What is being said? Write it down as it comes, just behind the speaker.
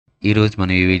ఈరోజు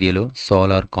మనం ఈ వీడియోలో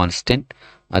సోలార్ కాన్స్టెంట్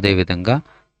అదేవిధంగా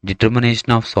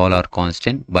determination of solar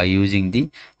constant by using the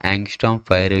angstrom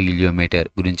pyroheliometer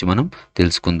గురించి మనం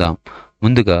తెలుసుకుందాం.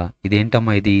 ముందుగా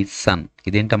ఇదేంటమ్మా, ఇది సన్,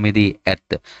 ఇదేంటమ్మా, ఇది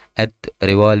earth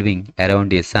revolving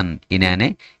around a son in an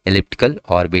elliptical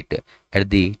orbit. At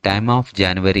the time of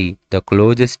January, the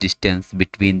closest distance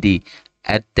between the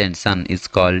earth and sun is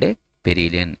called a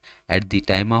perihelion. At the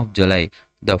time of July,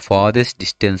 the farthest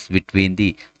distance between the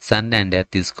sun and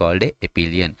earth is called a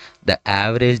aphelion. The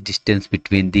average distance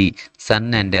between the sun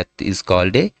and earth is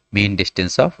called a mean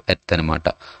distance of earth అనమాట.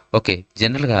 Okay,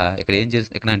 జనరల్గా ఇక్కడ ఏం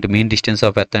చేస్తుంది, ఇక్కడ అంటే main distance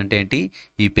of earth అంటే ఏంటి,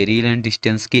 ఈ పెరిలియన్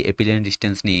డిస్టెన్స్కి ఎపిలియన్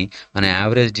డిస్టెన్స్ని మన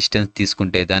యావరేజ్ డిస్టెన్స్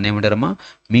తీసుకుంటే దాన్ని ఏమంటారమ్మా,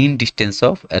 మీన్ డిస్టెన్స్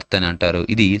ఆఫ్ ఎర్త్ అని అంటారు.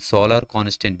 ఇది సోలార్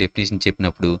కాన్స్టెంట్ డెఫినేషన్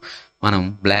చెప్పినప్పుడు మనం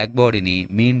బ్లాక్ బాడీని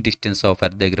మీన్ డిస్టెన్స్ ఆఫ్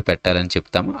ఎర్త్ దగ్గర పెట్టాలని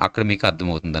చెప్తాము, అక్కడ మీకు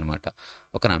అర్థమవుతుంది అనమాట.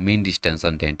 ఓకేనా, మీన్ డిస్టెన్స్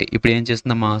అంటే ఏంటి. ఇప్పుడు ఏం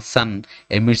చేస్తుందమ్మా, sun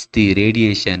emits the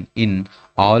radiation in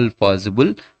all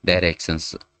possible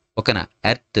directions. ఓకేనా,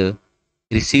 earth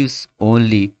receives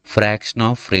only fraction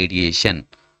of radiation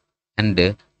and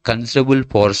considerable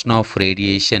portion of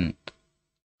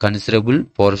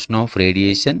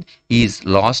radiation is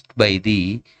lost by the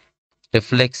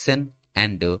reflection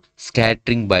and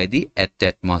scattering by the earth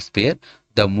atmosphere.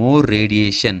 The more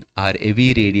radiation or heavy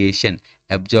radiation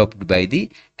absorbed by the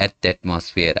earth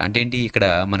atmosphere. అంటే ఏంటి, ఇక్కడ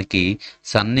మనకి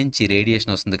sun నుంచి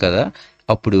radiation వస్తుంది కదా,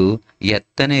 అప్పుడు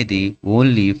earth అనేది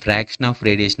only fraction of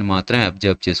radiation మాత్రమే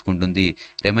అబ్జర్వ్ చేసుకుంటుంది.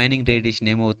 రిమైనింగ్ రేడియేషన్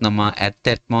ఏమవుతుందమ్మా, ఎర్త్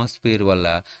అట్మాస్ఫియర్ వల్ల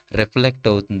రిఫ్లెక్ట్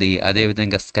అవుతుంది,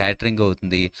 అదేవిధంగా స్కాటరింగ్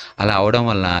అవుతుంది. అలా అవడం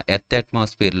వల్ల ఎర్త్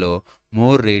అట్మాస్ఫియర్లో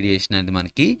మోర్ రేడియేషన్ అనేది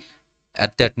మనకి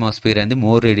ఎర్త్ అట్మాస్ఫియర్ అనేది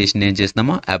మోర్ రేడియేషన్ ఏం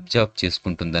చేస్తున్నామో అబ్జర్వ్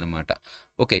చేసుకుంటుంది అనమాట.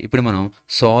 ఓకే, ఇప్పుడు మనం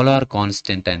సోలార్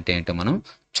కాన్స్టెంట్ అంటే ఏంటో మనం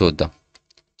చూద్దాం.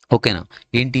 ఓకేనా,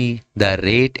 ఏంటి, the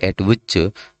rate at which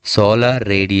solar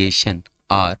radiation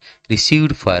are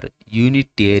received for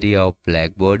unit area of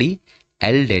black body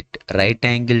held at right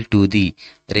angle to the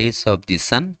rays of the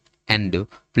sun and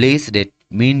placed at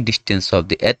mean distance of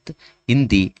the earth in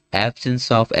the absence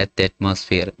of earth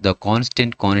atmosphere. The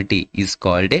constant quantity is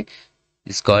called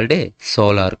a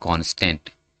solar constant.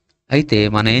 అయితే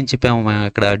మనం ఏం చెప్పాము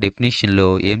ఇక్కడ డెఫినేషన్లో,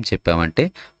 ఏం చెప్పామంటే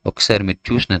ఒకసారి మీరు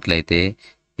చూసినట్లయితే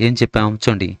ఏం చెప్పాము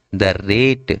చూడండి,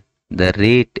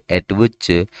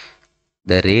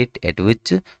 the rate at which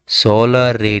solar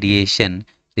radiation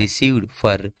received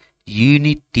for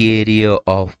unit area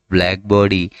of black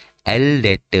body held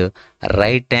at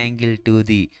right angle to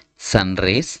the sun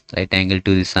rays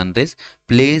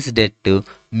placed at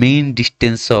mean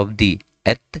distance of the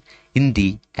earth in the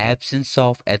absence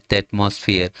of earth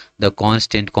atmosphere, the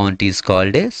constant quantity is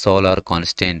called a solar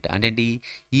constant. అంటే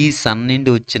ఈ sun నుండి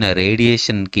వచ్చిన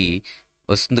రేడియేషన్కి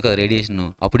వస్తుంది కదా radiation,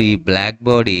 అప్పుడు ఈ black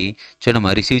body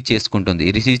చూడమ్మా receive చేసుకుంటుంది.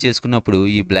 రిసీవ్ చేసుకున్నప్పుడు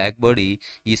ఈ బ్లాక్ బాడీ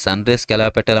ఈ సన్ రేస్కి ఎలా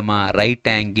పెట్టాలమ్మా, రైట్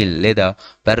యాంగిల్ లేదా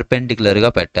పెర్పెండిక్యులర్గా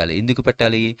పెట్టాలి. ఎందుకు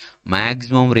పెట్టాలి,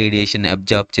 మ్యాక్సిమం రేడియేషన్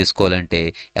అబ్జార్బ్ చేసుకోవాలంటే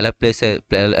ఎలా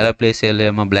ప్లేస్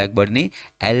చేయాలమ్మా బ్లాక్ బాడీని,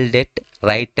 held at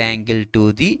right angle to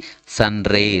the sun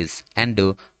rays and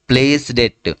placed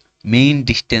at mean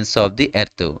distance of the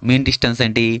earth. mean distance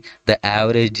అంటే the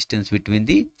average distance between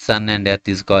the sun and earth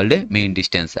is called mean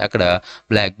distance. అక్కడ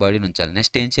black body ఉంచాలి.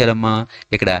 Next ఏం చేయాలమ్మా,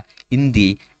 ఇక్కడ in the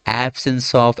absence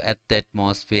of earth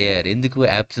atmosphere. ఎందుకు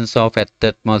absence of earth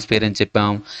atmosphere అని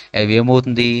చెప్పాం, అవి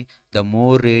ఏమవుతుంది, the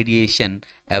more radiation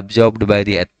absorbed by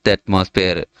the earth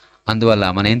atmosphere. అందువల్ల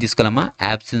మనం ఏం తీసుకోవాలమ్మా,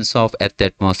 absence of earth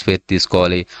atmosphere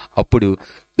తీసుకోవాలి. అప్పుడు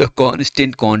the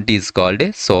constant quantity is called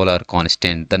a solar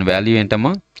constant. దాని వాల్యూ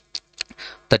ఏంటమ్మా,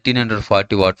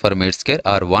 1340 watt per meter square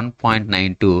or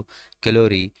 1.92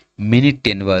 calorie minute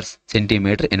inverse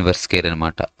centimeter inverse square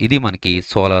అనమాట. ఇది మనకి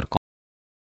solar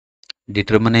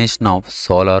determination of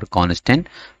solar constant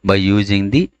by using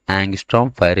the Angstrom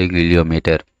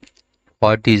pyroheliometer.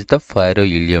 What is the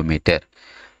pyroheliometer?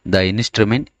 The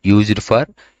instrument used for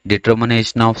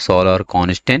determination of solar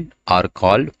constant are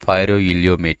called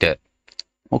pyroheliometer.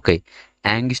 Okay,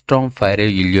 Angstrom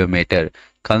pyroheliometer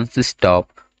consists of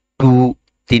two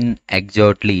thin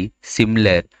exactly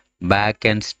similar back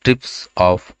end strips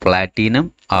of platinum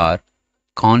or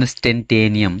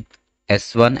constantanium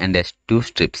S1 and S2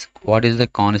 strips. What is the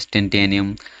constantanium?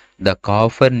 The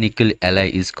copper nickel alloy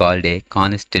is called a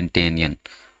constantanium.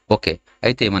 Okay,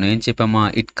 అయితే మనం ఏం చెప్పామా,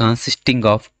 it consisting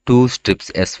of two strips,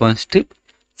 S1 strip,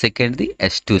 second the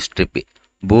S2 strip.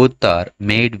 Both are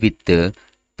made with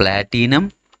platinum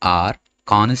or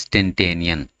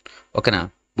constantanium. ఓకేనా,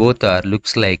 both are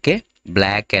looks like a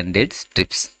black ended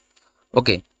strips.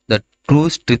 Okay, the two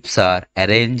strips are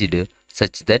arranged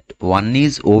such that one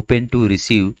is open to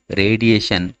receive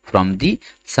radiation from the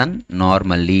sun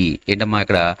normally. ఏంటమ్మా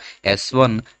ఇక్కడ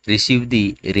S1 receive the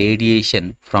radiation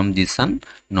from the sun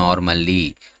normally.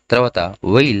 తర్వాత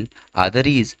while other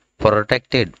is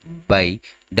protected by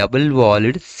double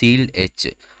walled sealed H.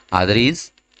 other is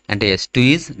అంటే S2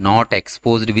 is not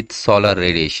exposed with solar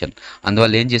radiation.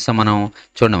 అందువల్ల ఏం చేస్తాం మనం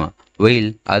చూడమ్మా, while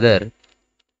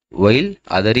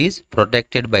other is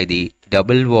protected by the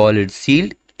double walled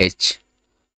sealed H.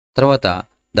 తర్వాత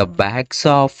the backs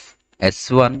of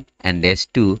S1 and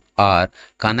S2 are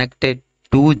connected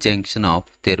to junction of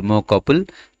thermocouple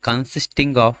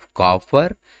consisting of copper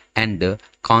and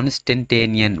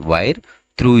constantian wire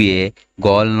through a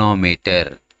galvanometer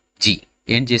G.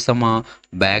 ఏం చేస్తామా,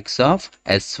 backs of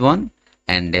S1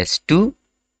 and S2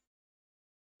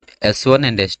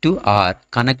 are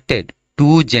connected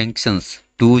two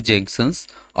junctions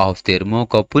of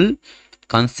thermocouple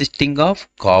consisting of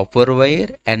copper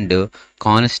wire and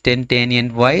constantian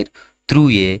wire through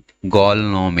a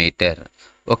galvanometer.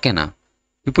 ఓకేనా.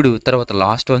 ఇప్పుడు తర్వాత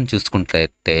last one చూసుకుంటే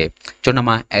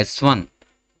చూడమ్మా,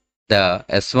 the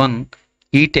S1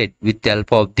 heated with help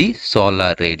of the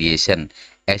solar radiation.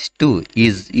 S2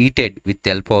 is heated with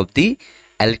help of the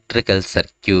electrical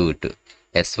circuit.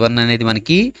 S1 అనేది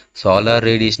మనకి solar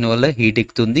radiation వల్ల heat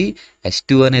ఎక్కుతుంది.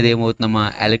 S2 అనేది ఏమవుతుందమ్మా,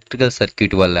 ఎలక్ట్రికల్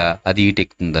సర్క్యూట్ వల్ల అది హీట్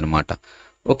ఎక్కుతుంది అనమాట.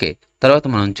 ఓకే, తర్వాత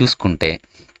మనం చూసుకుంటే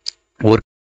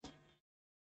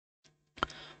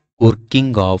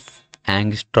working of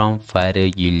Angstrom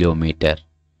pyroheliometer.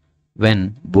 When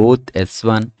both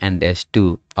S1 and S2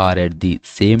 are at the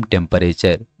same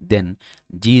temperature, then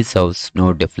G serves no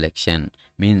deflection.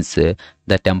 Means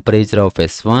the temperature of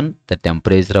S1, the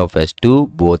temperature of S2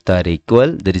 both are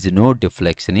equal. There is no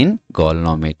deflection in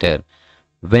galvanometer.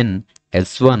 When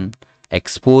S1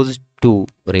 exposed to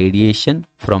radiation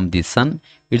from the sun,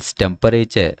 its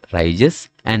temperature rises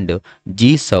and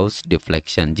G serves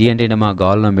deflection. G అంటే మా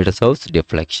galvanometer serves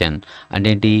deflection.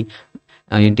 అంటే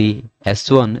ఏంటి,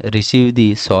 S1 receive the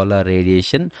solar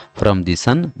radiation from the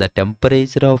sun. The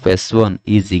temperature of S1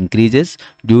 is increases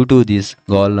due to this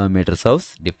galvanometer serves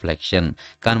deflection.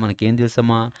 కానీ మనకి ఏం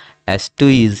తెలుసమ్మా, S2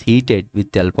 is heated with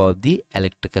help of the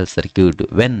electrical circuit.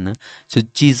 When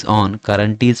switch is on,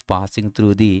 current is passing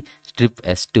through the strip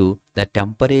S2. The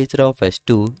temperature of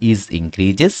S2 is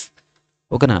increases,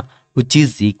 okay, which is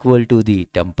equal to the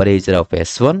temperature of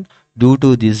S1. Due to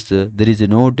this there is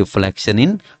no deflection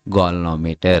in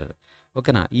galvanometer.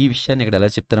 ఓకేనా. ఈ విషయాన్ని ఇక్కడ ఎలా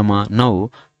చెప్తారమ్మా, now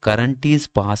current is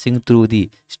passing through the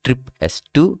strip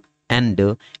S2 and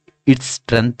it's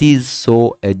strength is so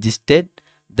adjusted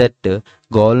that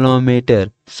galvanometer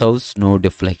serves no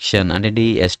deflection. అంటే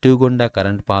S2 గుండా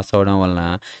current pass అవడం వలన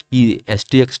ఈ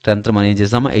S2 యొక్క స్ట్రెంత్ మనం ఏం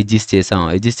చేసామా,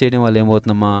 అడ్జస్ట్ చేయడం వల్ల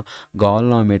ఏమవుతుందమ్మా,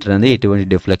 galvanometer అనేది ఎటువంటి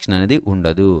డిఫ్లెక్షన్ అనేది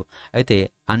ఉండదు. అయితే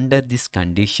under this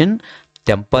condition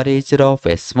temperature of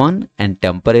S1 and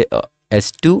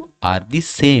S2 are the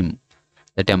same.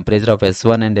 The temperature of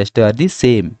S1 and S2 are the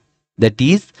same. That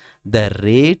is, the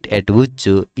rate at which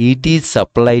heat is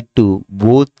supplied to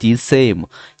both is same.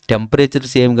 Temperature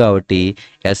same కాబట్టి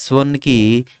S1కి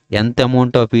ఎంత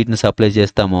amount of హీట్ని supply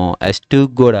చేస్తామో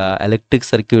S2కి కూడా electric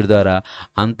circuit ద్వారా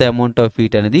అంత amount of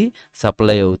heat అనేది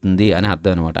supply అవుతుంది అని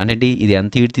అర్థం అనమాట. అంటే ఇది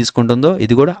ఎంత హీట్ తీసుకుంటుందో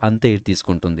ఇది కూడా అంత హీట్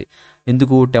తీసుకుంటుంది.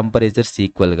 ఎందుకు, టెంపరేచర్స్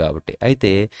ఈక్వల్ కాబట్టి.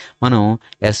 అయితే మనం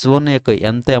S1 యొక్క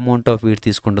ఎంత అమౌంట్ ఆఫ్ హీట్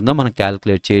తీసుకుంటుందో మనం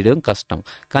క్యాలిక్యులేట్ చేయడం కష్టం.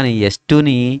 కానీ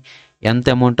S2ని ఎంత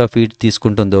అమౌంట్ ఆఫ్ హీట్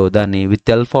తీసుకుంటుందో దాన్ని with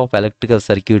help of electrical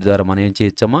circuit ద్వారా మనం ఏం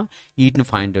చేయొచ్చమ్మా, హీట్ని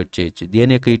ఫైండ్ అవుట్ చేయొచ్చు.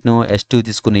 దేని యొక్క హీట్ను, S2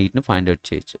 తీసుకున్న హీట్ని ఫైండ్ అవుట్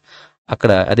చేయొచ్చు.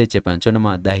 అక్కడ అదే చెప్పాను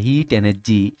చూడమ్మా, the heat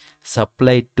energy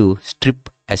supplied to strip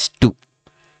S2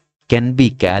 can be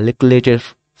calculated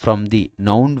from the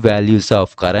known values of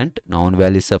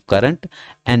current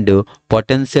and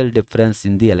potential difference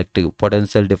in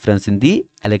the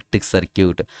electric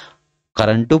circuit.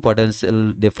 Current potential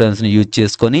డిఫరెన్స్ని use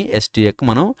చేసుకొని S2 యొక్క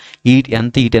మనం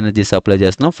ఎంత హీట్ ఎనర్జీ సప్లై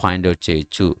చేస్తున్నాం ఫైండ్ అవుట్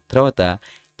చేయొచ్చు. తర్వాత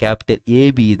capital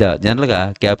AB జనరల్గా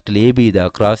capital AB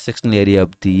cross sectional area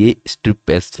of the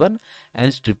strip S1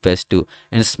 and strip S2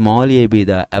 and small AB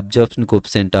absorption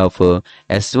coefficient of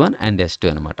S1 and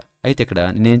S2 అనమాట. అయితే ఇక్కడ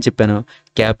నేను చెప్పాను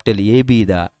capital AB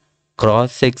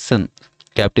cross section,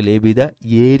 capital AB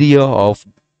area of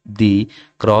the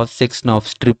cross section of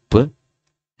strip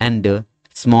and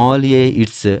small a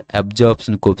its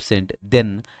absorption coefficient, then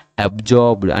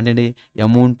absorbed అంటే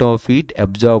amount of heat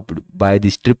absorbed by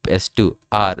the strip S2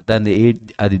 are దాని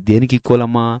అది దేనికి equal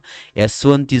అమ్మా,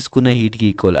 S1 తీసుకున్న హీట్కి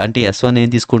equal. అంటే S1 ఏం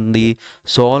తీసుకుంటుంది,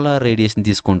 solar radiation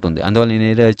తీసుకుంటుంది. అందువల్ల నేను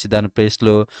ఏదో వచ్చి దాని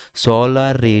ప్లేస్లో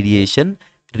solar radiation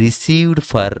received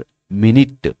for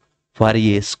minute for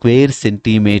a square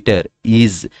centimetre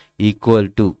is equal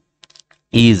to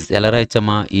is ఎలా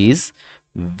రాయచ్చమ్మా is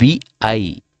VI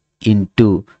into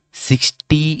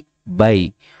 60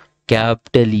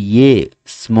 capital a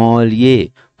small A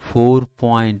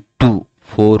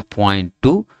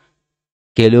 4.2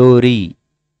 calorie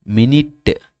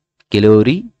minute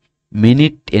calorie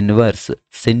minute inverse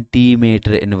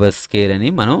centimetre inverse square అని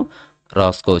మనం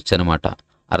రాసుకోవచ్చు అనమాట.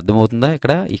 అర్థమవుతుందా?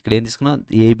 ఇక్కడ ఏం తీసుకున్నాం,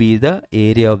 AB the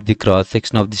area of the cross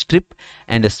section of the strip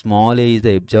and small A is the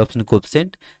absorption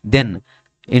coefficient. Then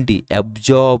ఏంటి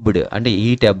absorbed అంటే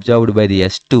heat absorbed by the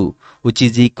S2 which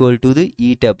is equal to the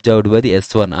heat absorbed by the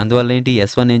S1. అందువల్ల ఏంటి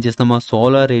S1 ఏం చేస్తామో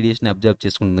solar radiation absorb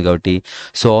చేసుకుంటుంది కాబట్టి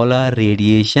solar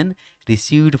radiation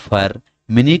received for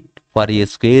minute for a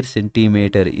square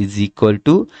centimeter is equal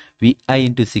to VI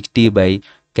into 60 by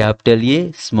capital A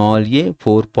small a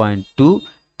 4.2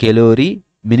 calorie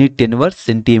minute inverse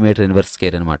centimeter inverse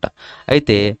square అనమాట.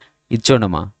 అయితే ఇది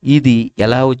చూడమ్మా, ఇది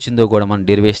ఎలా వచ్చిందో కూడా మనం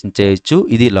డెరివేషన్ చేయొచ్చు.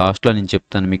 ఇది లాస్ట్లో నేను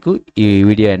చెప్తాను మీకు ఈ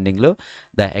వీడియో ఎండింగ్లో.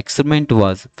 The experiment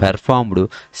was performed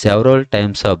several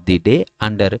times of the day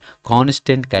under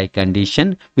constant కై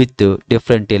condition with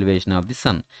different elevation of the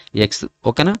sun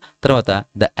ఓకేనా. తర్వాత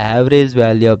the average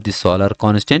value of the solar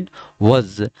constant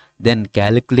was then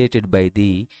calculated by the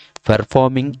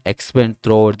performing experiment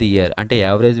through out the year. అంటే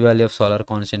average value of solar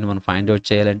constant మనం find out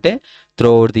చేయాలంటే through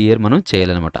out the year మనం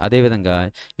చేయాలన్నమాట. అదేవిధంగా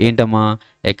ఏంటమ్మా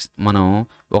మనం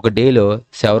ఒక డేలో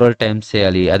సెవరల్ టైమ్స్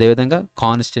చేయాలి. అదేవిధంగా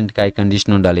కాన్స్టెంట్ కై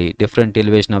కండిషన్ ఉండాలి, డిఫరెంట్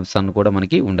ఎలివేషన్ ఆఫ్ సన్ కూడా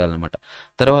మనకి ఉండాలన్నమాట.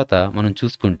 తర్వాత మనం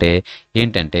చూసుకుంటే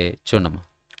ఏంటంటే చూడమ్మా,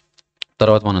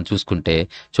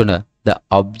 the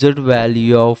observed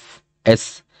value of yes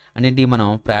అంటే మనం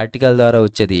ప్రాక్టికల్ ద్వారా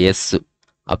వచ్చేది yes,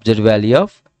 observed value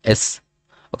of yes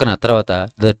ఓకేనా. తర్వాత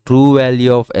the true value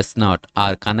of S0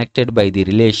 are connected by the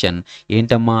relation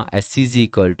ఏంటమ్మా S is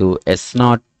equal to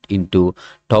S0 into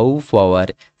tau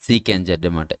power సీకెన్ Z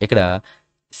అనమాట. ఇక్కడ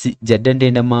జెడ్ అంటే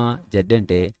ఏంటమ్మా, జెడ్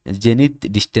అంటే zenith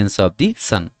distance of the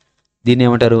sun. దీన్ని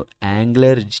ఏమంటారు,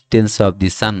 angular distance of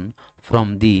the sun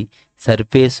from the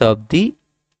surface of the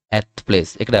earth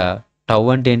place. ఇక్కడ tau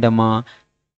అంటే ఏంటమ్మా,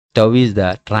 tau is the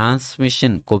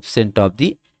transmission coefficient of the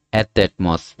earth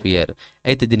atmosphere.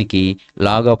 అయితే దీనికి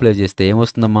లాగ్ అప్లై చేస్తే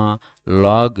ఏమొస్తుందమ్మా,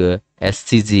 log yes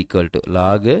is equal to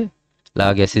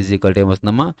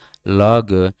ఏమొస్తుందమ్మా,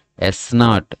 log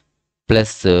S0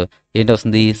 plus ఏంటి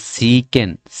వస్తుంది,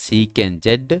 సీకెన్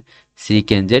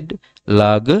Z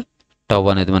log tau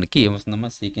అనేది మనకి ఏమొస్తుందమ్మా,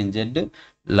 సీకెన్ జెడ్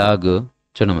లాగ్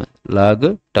చూడమ్మా లాగ్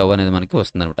టవ్ అనేది మనకి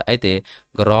వస్తుంది అనమాట. అయితే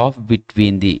graph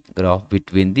between the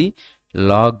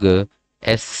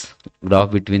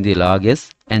log yes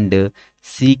and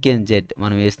సీకెన్ Z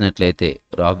మనం వేసినట్లయితే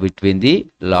graph between the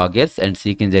log yes and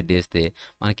సీకెన్ Z వేస్తే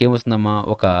మనకేమొస్తుందమ్మా,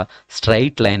 ఒక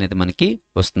స్ట్రైట్ లైన్ అయితే మనకి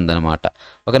వస్తుంది అనమాట.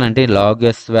 ఓకేనంటే log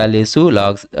S value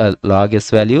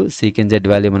సీకెన్ Z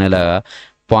value మన ఇలా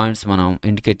పాయింట్స్ మనం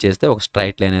ఇండికేట్ చేస్తే ఒక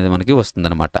స్ట్రైట్ లైన్ అనేది మనకి వస్తుంది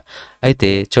అనమాట. అయితే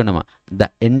చూడమ్మా, the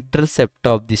intercept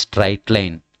of the straight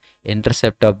line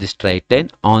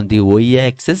on the y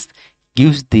axis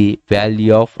gives the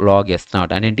value of log S0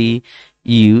 అనేది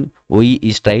ఈ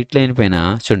స్ట్రైట్ లైన్ పైన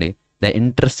చూడండి, the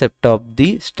intercept of the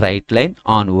straight line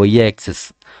on y axis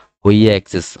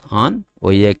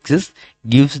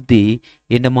gives the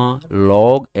ఏంటమ్మా,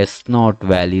 లాగ్ S0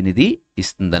 వాల్యూనిది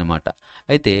ఇస్తుంది అనమాట.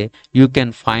 అయితే you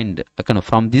can find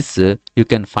from this you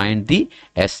can find the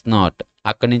S0.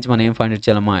 అక్కడి నుంచి మనం ఏం ఫైండ్ అవుట్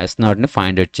చేయాలమ్మా, S0ని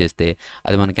ఫైండ్ అవుట్ చేస్తే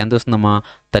అది మనకి ఎంత వస్తుందమ్మా,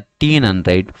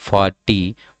 1340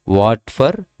 వాట్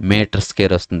ఫర్ మీటర్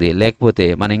స్క్వేర్ వస్తుంది. లేకపోతే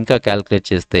మనం ఇంకా క్యాలిక్యులేట్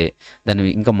చేస్తే దాన్ని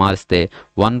ఇంకా మారిస్తే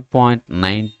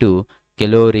 1.92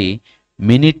 calorie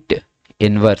minute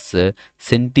inverse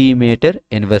centimetre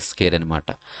inverse square అనమాట.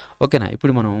 ఓకేనా.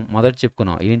 ఇప్పుడు మనం మొదట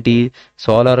చెప్పుకున్నాం ఏంటి,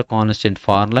 సోలార్ కాన్స్టెంట్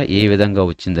ఫార్ములా ఏ విధంగా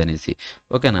వచ్చిందనేసి.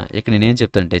 ఓకేనా. ఇక్కడ నేనేం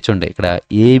చెప్తానంటే చూడండి, ఇక్కడ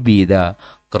AB the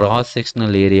cross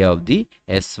sectional area of the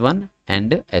S1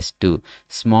 and S2,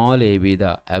 small AB the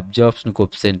absorption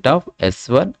coefficient of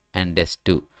S1 and S2.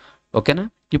 ఓకేనా.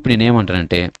 ఇప్పుడు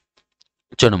నేనేమంటానంటే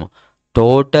చూడమ్మా,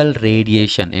 టోటల్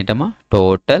రేడియేషన్ ఏంటమ్మా,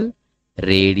 total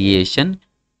radiation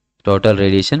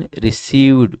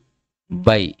received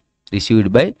by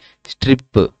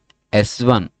strip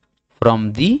S1 from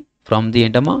the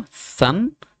ఏంటమ్మా సన్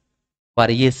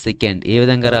పర్ ఏ సెకండ్. ఏ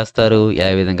విధంగా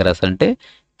రాస్తారంటే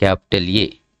capital A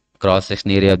cross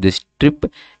section area of the strip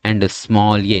and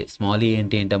small ఏ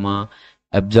అంటే ఏంటమ్మా,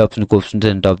 absorption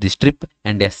coefficient of the strip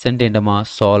and S అంటే ఏంటమ్మా,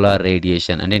 solar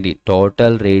radiation అంటే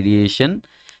total radiation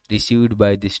received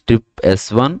by the strip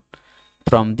S1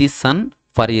 from the son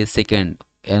for a second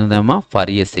ఏంటమ్మా, for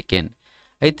a second.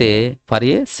 అయితే for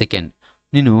a second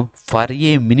నేను for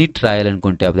a minute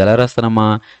రాయాలనుకుంటే అప్పుడు ఎలా రాస్తానమ్మా,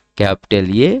 capital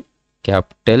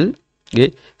a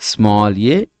small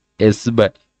A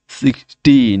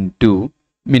S/60 into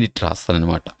minute రాస్తాను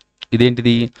అనమాట.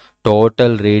 ఇదేంటిది?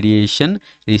 Total radiation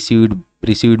received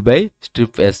received by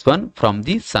strip S1 from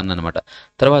the sun అనమాట.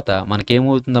 తర్వాత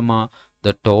మనకేమవుతుందమ్మా?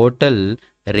 The total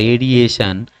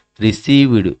radiation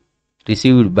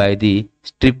received by the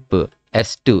strip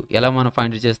S2. ఎలా మనం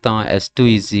ఫైండ్ చేస్తాం? S2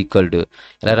 ఈజ్ ఈక్వల్ టు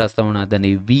ఎలా రాస్తామన్నా?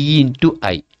 దాన్ని V ఇంటూ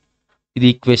I. ఇది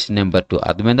ఈక్వేషన్ నెంబర్ 2.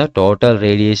 అర్థమైందా? Total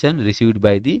radiation received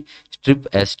by the strip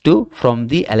S2 from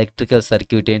the electrical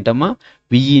circuit ఏంటమ్మా?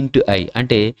 V into I.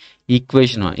 అంటే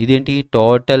equation ఇదేంటి?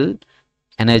 Total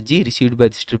energy received by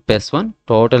the strip S1,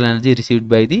 total energy received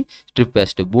by the strip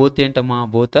S2. Both ఏంటమ్మా?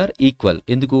 Both are equal.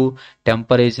 ఎందుకు?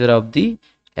 Temperature of the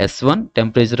S1,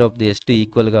 temperature of the S2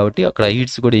 equal కాబట్టి అక్కడ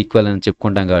heats కూడా equal అని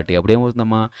చెప్పుకుంటాం కాబట్టి అప్పుడు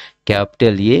ఏమవుతుందమ్మా?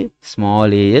 Capital A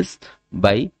small as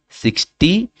by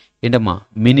 60 ఏంటమ్మా?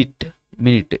 మినిట్.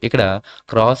 ఇక్కడ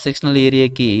క్రాస్ సెక్షనల్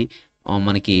ఏరియాకి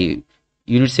మనకి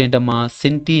యూనిట్స్ ఏంటమ్మా?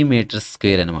 సెంటీమీటర్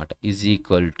స్క్వేర్ అనమాట. Is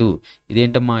equal to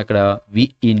ఇదేంటమ్మా? ఇక్కడ వి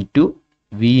ఇంటూ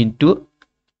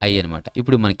ఐ అనమాట.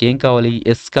 ఇప్పుడు మనకి ఏం కావాలి?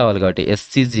 ఎస్ కావాలి కాబట్టి ఎస్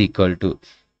ఈజ్ ఈక్వల్ టు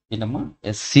ఏంటమ్మా?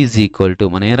 ఎస్ ఈజ్ ఈక్వల్ టు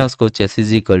మనం ఏం రాసుకోవచ్చు? Yes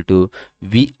is equal to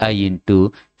VI into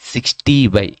 60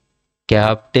 by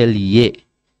capital a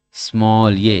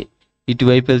small ఏ.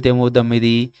 ఇటువైపు వెళ్తే ఏమవుతాం?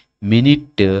 ఇది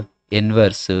minute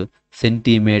inverse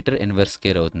centimetre inverse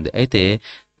square అవుతుంది. అయితే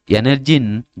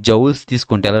ఎనర్జీని జౌల్స్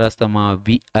తీసుకుంటే ఎలా రాస్తామా?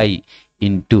 VI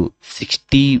into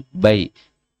 60 by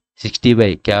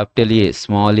capital a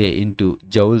small A into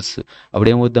joules.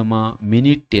 అప్పుడేమవుద్దమ్మా?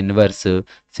 Minute inverse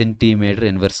centimetre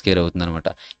inverse square అవుతుంది అనమాట.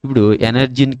 ఇప్పుడు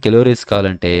ఎనర్జీని కెలోరీస్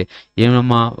కావాలంటే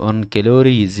ఏమమ్మా? 1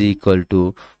 calorie is equal to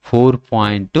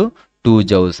 4.2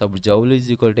 joules. అప్పుడు joule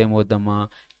is equal to ఏమవుద్దమ్మా?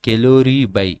 Calorie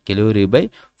by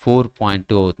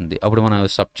 4.2 అవుతుంది. అప్పుడు మనం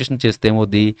సబ్స్టిట్యూషన్ చేస్తే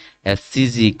ఏమవుద్ది? Yes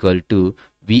is equal to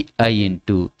VI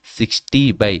into 60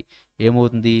 by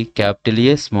ఏమవుతుంది? Capital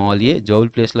a small A joule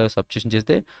ప్లేస్లో సబ్స్టిట్యూషన్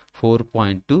చేస్తే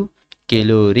 4.2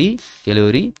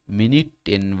 calorie minute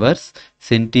inverse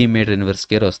centimetre inverse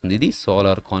square వస్తుంది. ఇది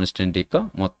సోలార్ కాన్స్టెంట్ యొక్క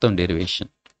మొత్తం డెరివేషన్.